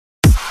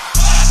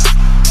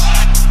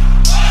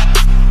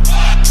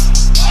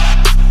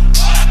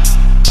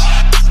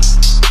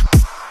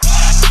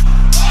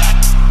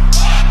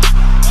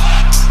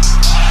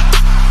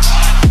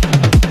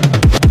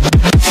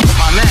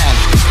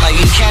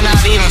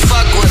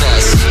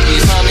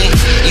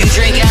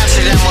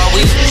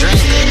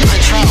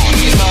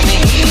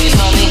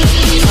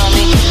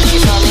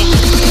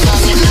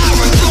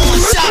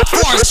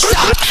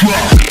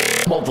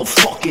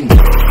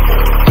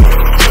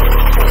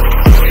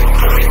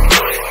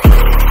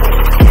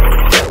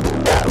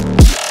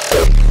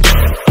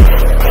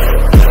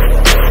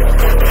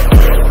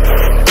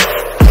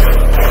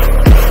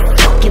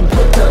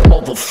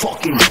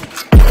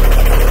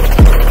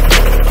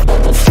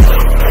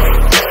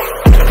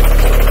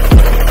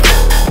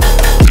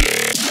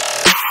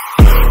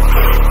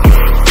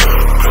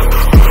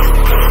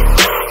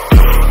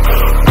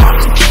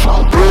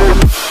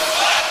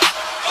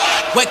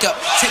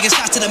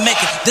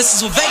This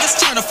is for Vegas,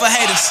 turn up for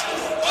haters.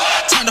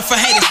 Turn up for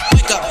haters,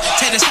 wake up,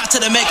 take a shot to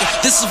the maker.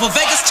 This is for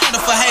Vegas, turn up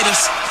for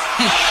haters.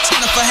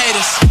 Turn up for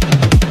haters.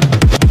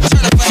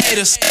 Turn up for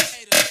haters.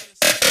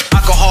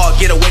 Alcohol,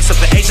 get away some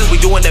for ages. We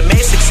doing the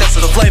main success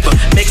of the flavor.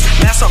 Mix,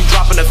 master, I'm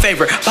dropping a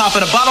favorite.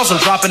 Popping the bottles, I'm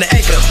dropping the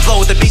anchor. Flow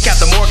with the beat,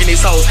 Captain Morgan,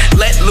 these hoes.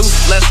 Let loose,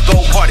 let's go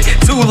party.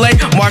 Too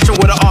late, marching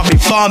with an army.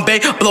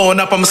 Bombay,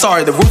 blowing up, I'm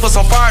sorry. The roof is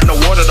on fire, no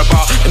water to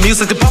bow. The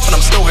music's pumping,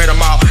 I'm still here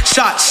tomorrow.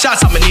 Shots,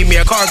 I'ma need me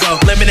a cargo.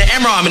 Lemon and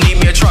emerald, I'ma need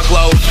me a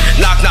truckload.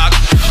 Knock, knock,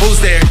 who's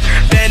there?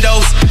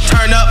 Bandos,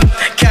 turn up,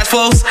 cash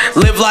flows,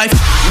 live life.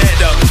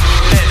 Mando,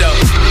 mando,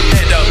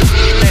 mando,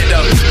 mando,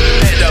 mando, mando,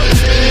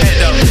 mando,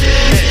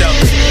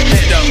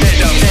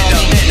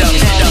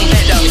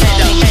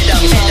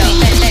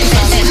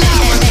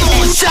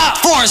 shot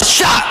for a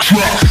shot.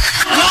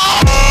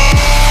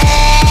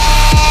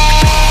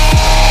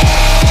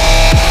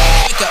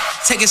 Wake up,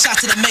 take a shot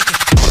to the maker.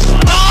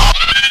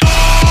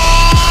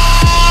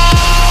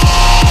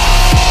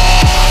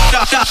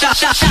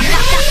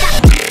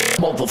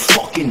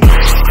 Motherfucking.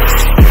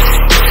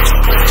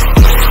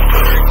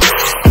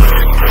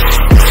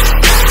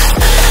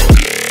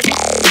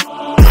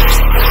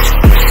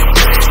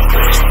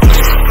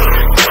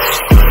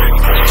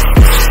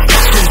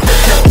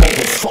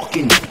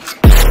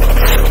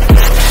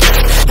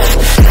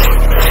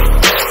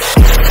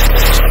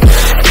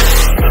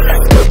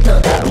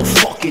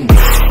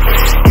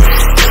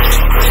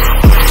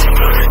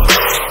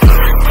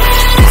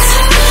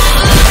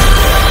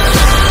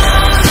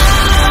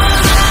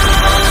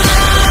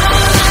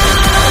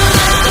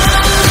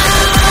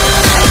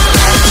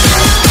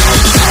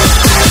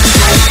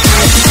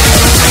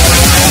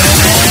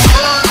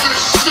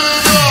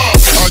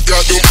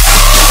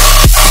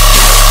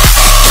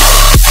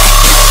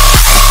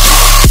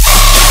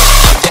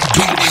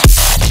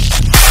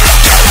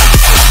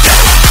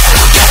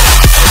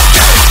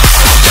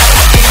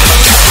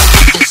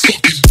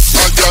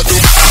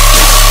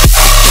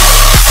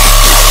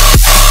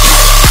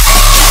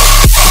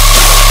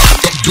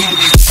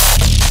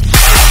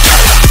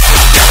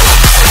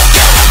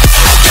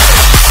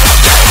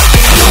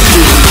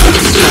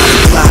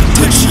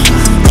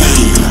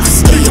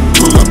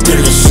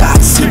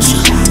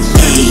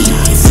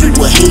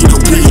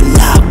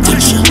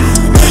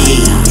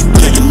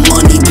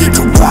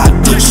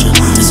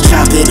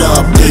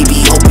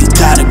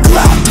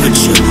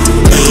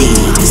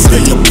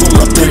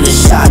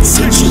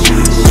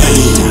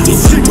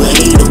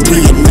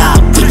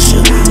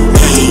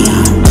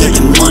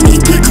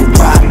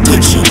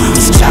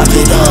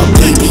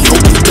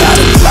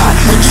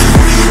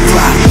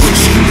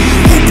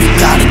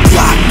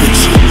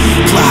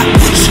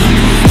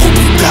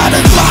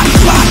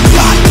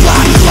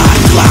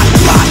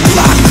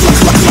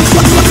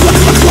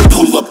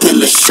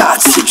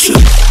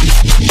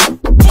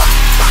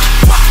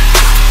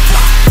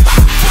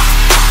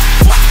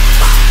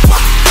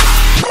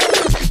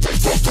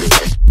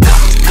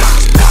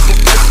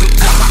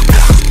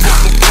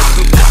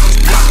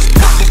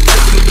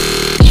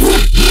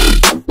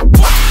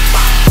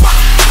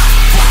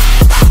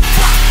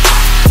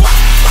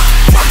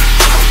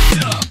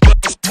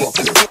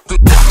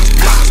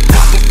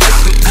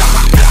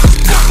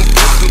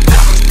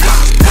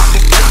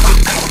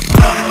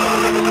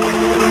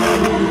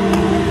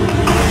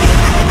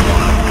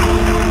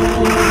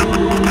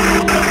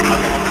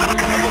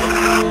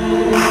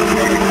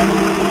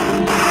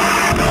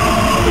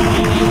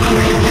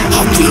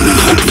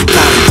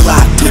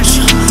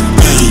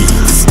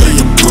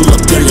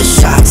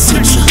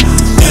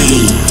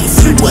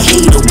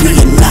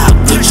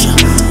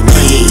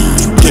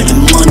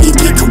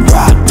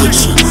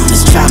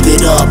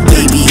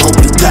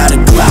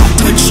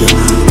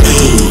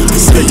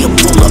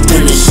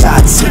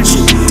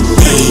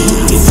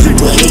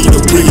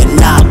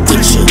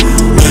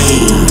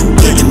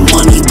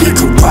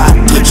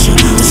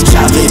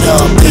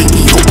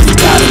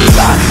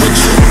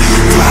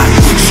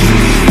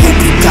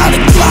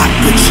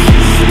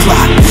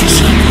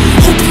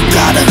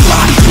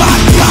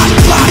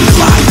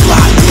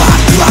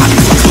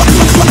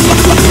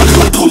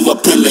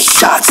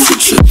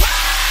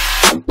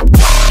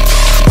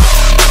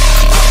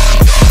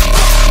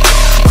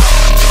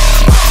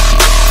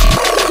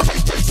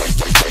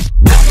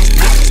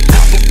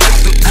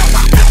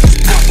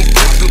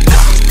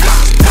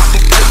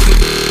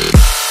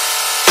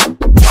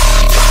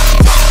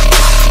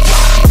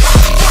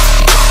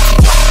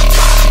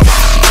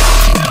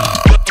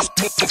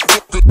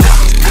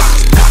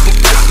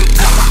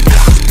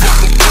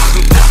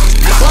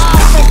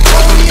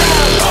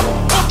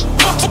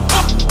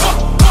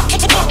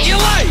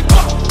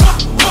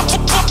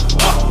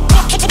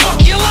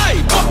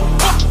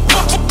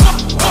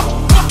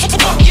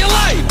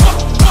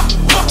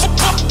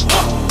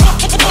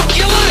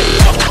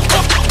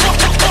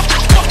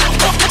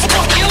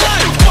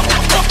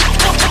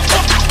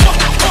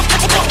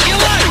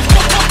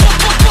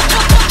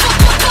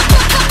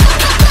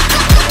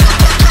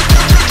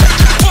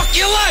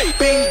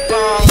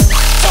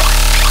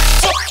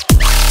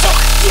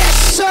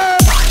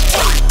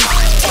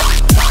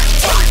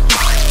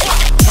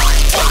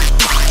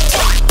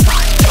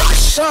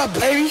 up,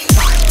 baby?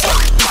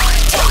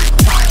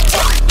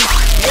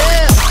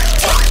 Yeah.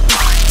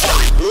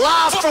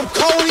 Live from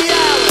Coney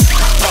Island.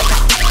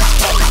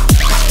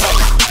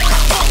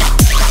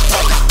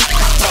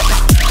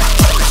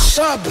 What's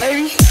up,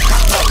 baby?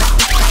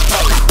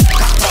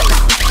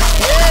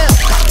 Yeah.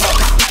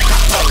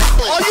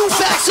 Are you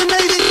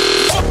vaccinated?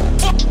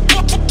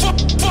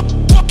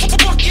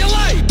 Fuck your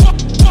life.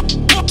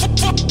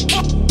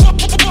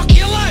 Fuck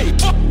your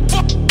life.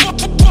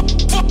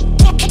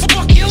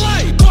 Fuck your life. Fuck your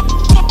life.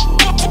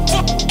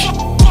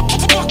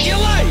 Fuck your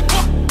life.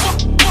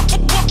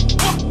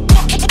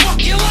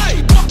 Fuck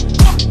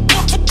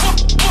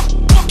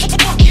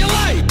your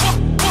life.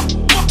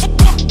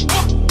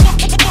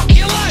 Fuck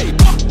your life.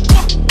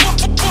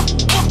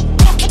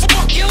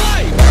 Fuck your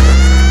life.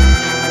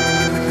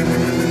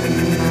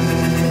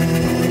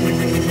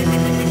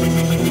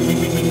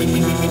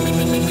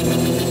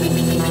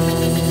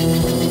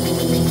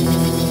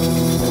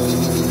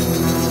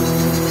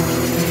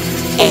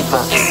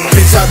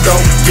 Bitch, I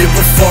don't give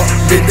a fuck.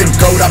 Bit the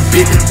goat, I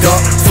bit the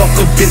duck. Fuck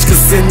a bitch,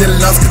 cause sin and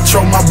lust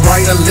control my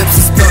brain. Her lips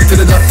are stuck to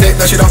the duct tape.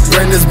 That shit don't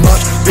brain as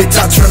much. Bitch,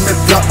 I trim it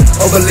up.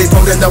 Overly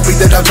potent, the weed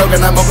that I'm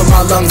choking. I'm open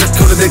my lungs, it's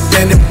cooler dick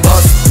than it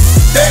bust.